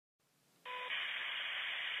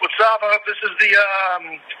up? I hope this is the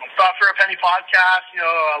Thought for a Penny podcast. You know,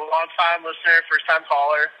 a long-time listener, first-time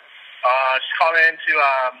caller. Just calling in to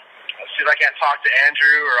see if I can't talk to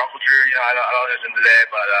Andrew or Uncle Drew. You know, I don't know who's in today,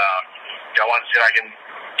 but I want to see if I can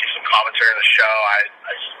give some commentary on the show.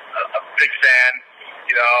 I'm a big fan.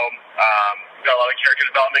 You know, got a lot of character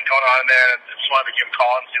development going on in there. I just wanted to give him a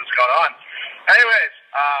call and see what's going on. Anyways,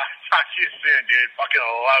 talk to you soon, dude. Fucking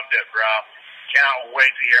loved it, bro. Cannot wait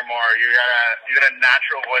to hear more. You got a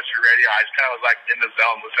natural voice for radio. I just kind of was like in the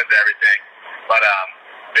zone listening to everything. But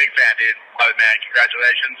big fan, dude. Love it, man.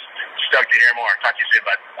 Congratulations. Stoked to hear more. Talk to you soon,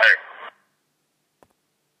 bud. Later.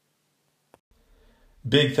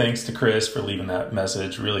 Big thanks to Chris for leaving that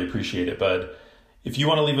message. Really appreciate it, bud. If you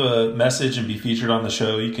want to leave a message and be featured on the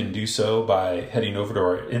show, you can do so by heading over to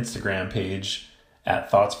our Instagram page at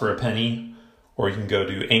Thoughts for a Penny, or you can go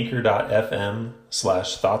to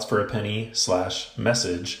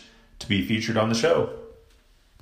anchor.fm/thoughtsorapenny/message to be featured on the show.